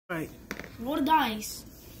Alright. Roll the dice.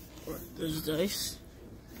 Alright, there's the dice.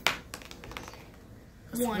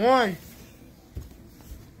 One.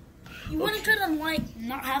 You want to try to, like,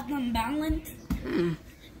 not have them balanced? I'm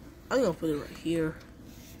gonna put it right here.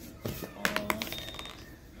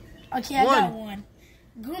 Okay, I got one.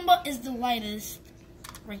 Goomba is the lightest.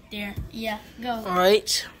 Right there. Yeah, go.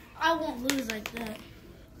 Alright. I won't lose like that.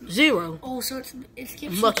 0. Oh, so it's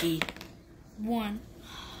Lucky. 1.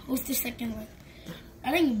 What's the second one?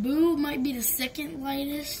 I think Boo might be the second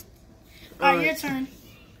lightest. Alright, your turn.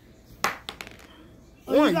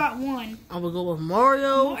 Oh, 1. You got 1. I'm gonna go with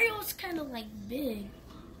Mario. Mario's kind of like big.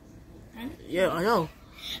 Yeah, I know.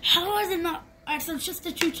 How is it not? Alright, so it's just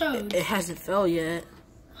the 2 toads. It hasn't fell yet.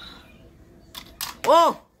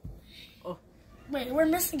 Oh! Wait, we're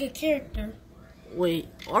missing a character. Wait,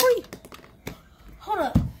 are we? Hold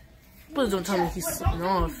up. Please don't tell me he's slipping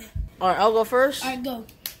off. Alright, I'll go first. Alright, go.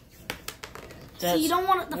 That's See, you don't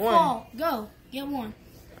want it to fall. Go. Get 1.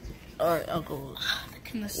 Alright, I'll go. That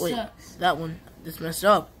kind of Wait, sucks. that one. It's messed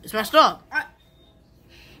up. It's messed up.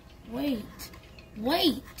 Wait.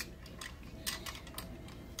 Wait.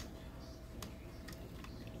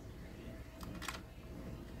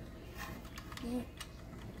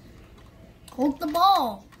 Hold the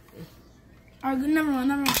ball. Alright, good. Never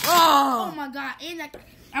mind. Oh my god. And that,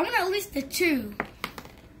 I want at least the 2.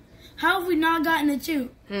 How have we not gotten the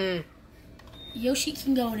 2? Yoshi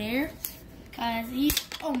can go there. Cause he.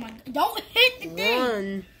 Oh my god. Don't hit the thing.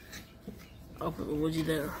 1. I'll put Luigi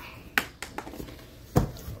there.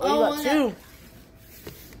 Oh, you got 2.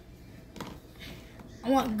 I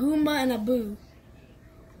want Goomba and a Boo.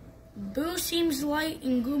 Boo seems light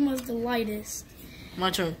and Goomba's the lightest. My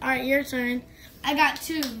turn. Alright, your turn. I got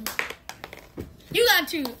 2. You got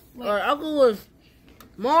 2. Alright, I'll go with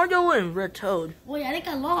Mario and Red Toad. Wait, I think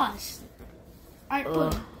I lost. Alright,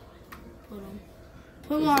 put him.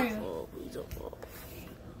 Put Mario.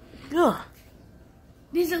 Yeah.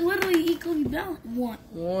 These are literally equally balanced. 1.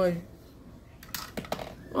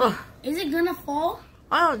 Is it gonna fall?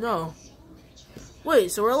 I don't know. Wait,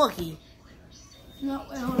 so we're lucky. No,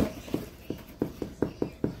 wait, hold on.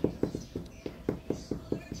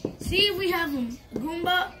 See, we have them.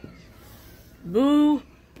 Goomba, Boo,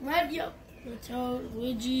 Red Toad,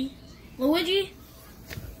 Luigi,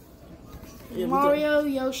 yeah, Mario,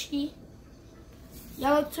 Yoshi,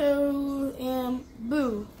 Yellow Toad, and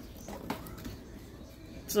Boo.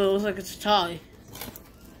 So it looks like it's a tie.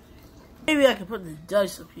 Maybe I can put the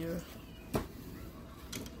dice up here.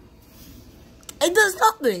 It does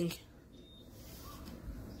nothing.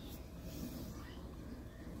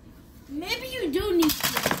 Maybe you do need to,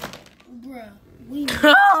 bruh. We need.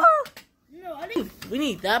 No, I think. We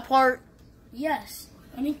need that part. Yes,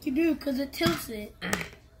 I think you do because it tilts it.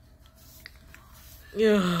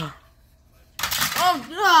 Yeah. Oh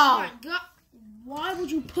no! Oh my god! Why would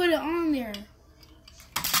you put it on there?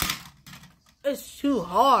 It's too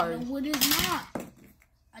hard. No, it is not.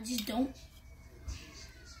 I just don't.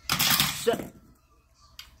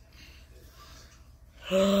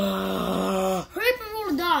 Hurry up and roll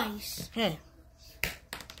the dice. Okay.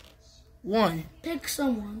 1. Pick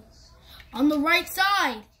someone. On the right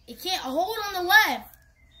side. It can't hold on the left.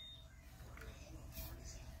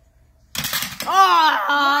 Oh!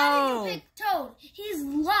 Why did you pick Toad? He's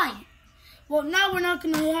light. Well, now we're not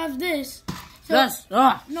going to have this. So, That's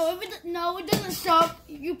no, it doesn't stop.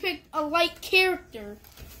 You picked a light character.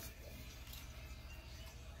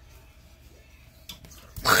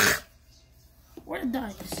 Where the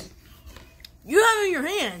dice? You have it in your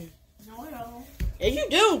hand. No, I don't. Yeah, you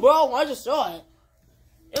do, bro. I just saw it.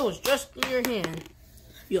 It was just in your hand.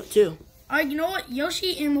 You got 2. Alright, you know what?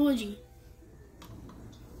 Yoshi and Luigi.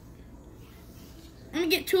 I'm gonna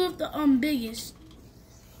get 2 of the biggest.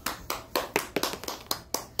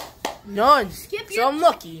 None. So I'm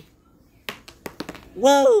lucky.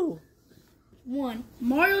 Whoa. 1.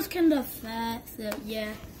 Mario's kind of fat, so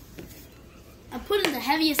yeah. I put in the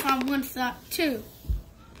heaviest on one side. 2.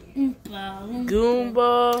 Oompa,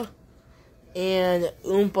 Goomba and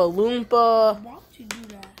Oompa Loompa. Why would you do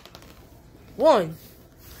that? 1.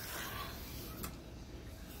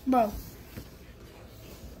 Bro.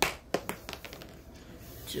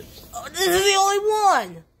 2. Oh, this is the only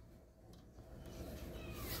one.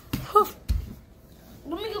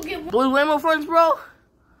 Let me go get 1. Blue Rainbow Friends, bro.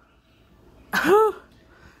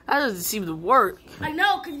 That doesn't seem to work. I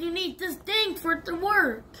know, because you need this thing for it to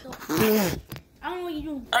work. I don't know what you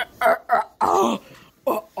do.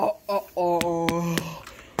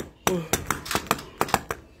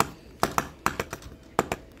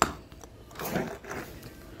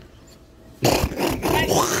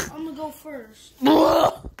 I'm gonna go first.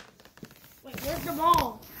 Wait, where's the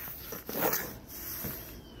ball?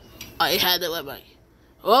 I had that let me.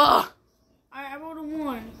 Oh! Alright, I rolled a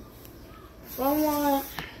 1. So I want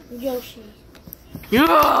Yoshi.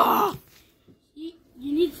 Yeah! You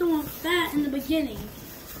need someone fat in the beginning.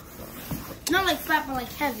 Not like fat, but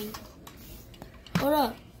like heavy. Hold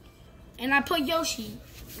up. And I put Yoshi.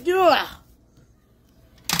 Yeah!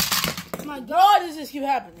 My God. Why does this keep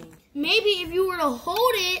happening? Maybe if you were to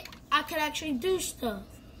hold it, I could actually do stuff.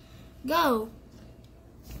 Go.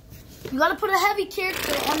 You gotta put a heavy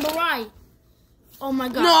character on the right. Oh my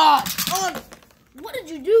God. No! What did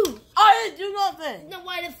you do? I didn't do nothing. Then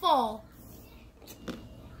why did it fall?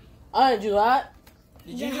 I didn't do that.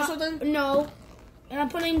 Did you do something? No. And I'm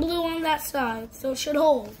putting blue on that side, so it should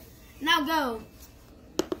hold. Now go.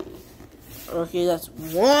 Okay, that's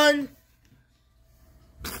 1.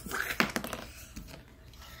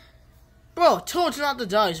 Bro, told you not to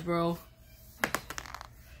dice, bro.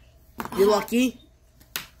 You're lucky.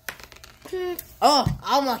 Oh,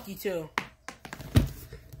 I'm lucky too.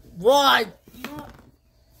 1. You know what?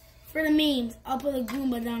 For the memes, I'll put a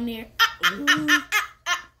Goomba down there.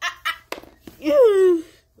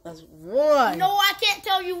 That's 1. No, I can't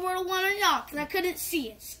tell you where to one or not, because I couldn't see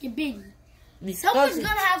it. Skibidi. Someone's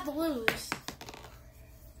gonna have to lose.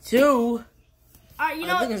 2. Alright, you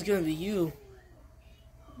know I think it's gonna be you.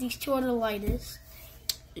 These 2 are the lightest.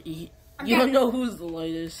 You don't know who's the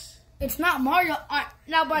lightest. It's not Mario.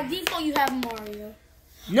 Now, by default, you have Mario.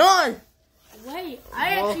 None! Wait,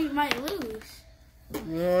 I actually might lose.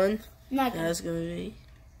 1. Not good. That's gonna be.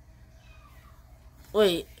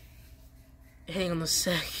 Wait. Hang on a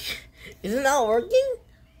sec. Is it not working?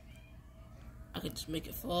 I could just make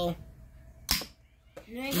it fall.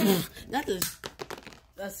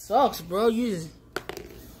 That sucks, bro. This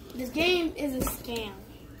game is a scam.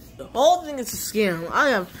 The whole thing is a scam.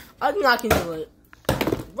 I'm not gonna do it.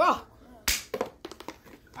 Bro.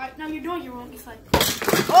 Alright, now you're doing your own. It's like.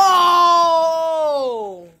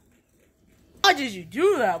 Oh! Why did you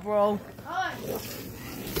do that, bro?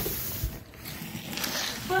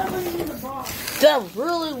 Put everything in the box. That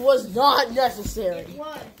really was not necessary. It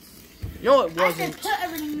was. No, it I wasn't. said put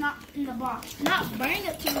everything not in the box. Not bring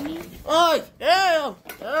it to me. Oh, yeah.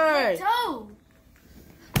 Hey. Toe.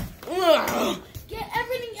 Ugh. Get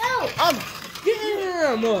everything out. I'm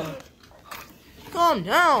getting him. Calm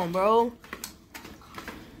down, bro.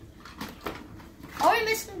 Are we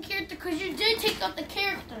missing a character? Because you did take out the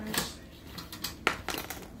characters.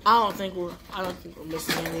 I don't think we're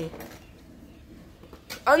missing any.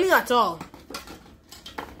 I mean, that's all.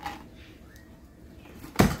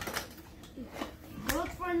 Look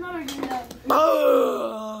for another game. Oh!